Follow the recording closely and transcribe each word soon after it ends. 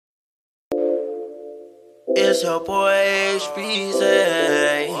It's your boy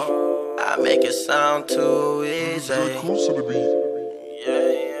Hbeezy. I make it sound too easy.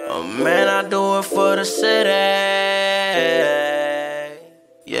 Oh man, I do it for the city.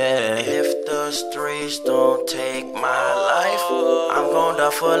 Yeah. If the streets don't take my life, I'm gon'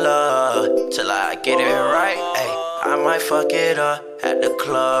 die for love till I get it right. Ay, I might fuck it up at the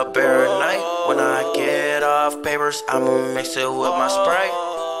club every night. When I get off papers, I'ma mix it with my Sprite.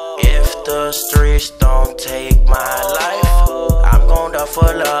 If the streets don't take my life, I'm gon' die for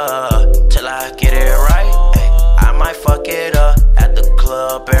love till I get it right. Ay, I might fuck it up at the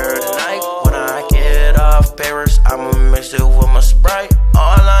club every night. When I get off papers, I'ma mix it with my Sprite.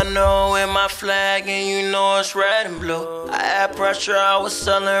 All I know is my flag, and you know it's red and blue. I had pressure, I was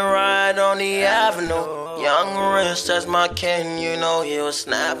selling right on the avenue. Young wrist, that's my king, you know he was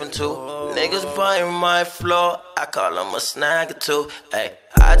snapping too. Niggas biting my flow, I call him a snag or two. Ay,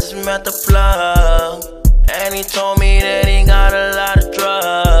 I just met the plug, and he told me that he got a lot of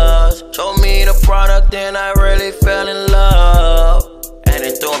drugs. Showed me the product, and I really fell in love. And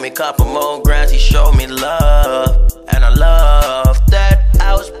he threw me a couple more grams, he showed me love. And I love that.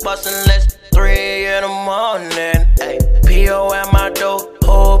 I was bustin' list 3 in the morning. Ay, P.O. at my door,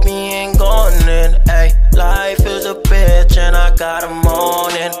 hope he ain't gone in. Ay, life is a bitch and I got him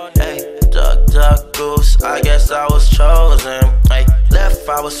on it. Ay, duck, duck, goose, I guess I was chosen. Ay, left,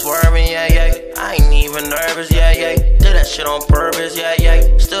 I was swerving, yeah, yeah. I ain't even nervous, yeah, yeah. Did that shit on purpose, yeah,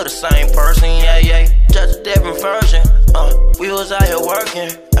 yeah. Still the same person, yeah, yeah. Just a different version. We was out here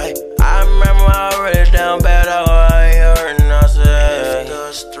working. Ay, I remember I read it down bad, I heard and I said, if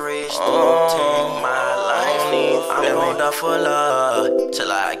the streets don't take my life, I'm gon' die for love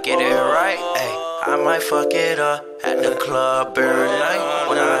till I get it right. Ay, I might fuck it up at the club every night.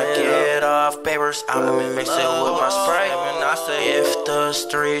 When I get off papers, I'ma mix it with my Sprite. And I say, if the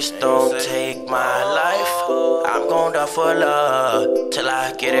streets don't take my life, I'm gon' die for love till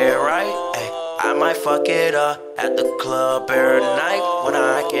I get it right. Ay, I might fuck it up at the club every night. When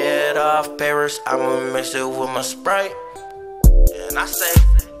I get off papers, I'ma mix it with my Sprite. And I say,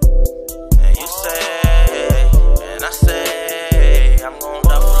 and you say, and I say, I'm gon'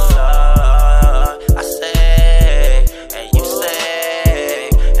 die for love. I say, and you say,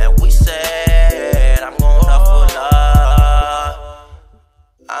 and we said, I'm gon' die for love.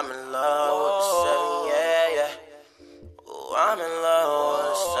 I'm in love.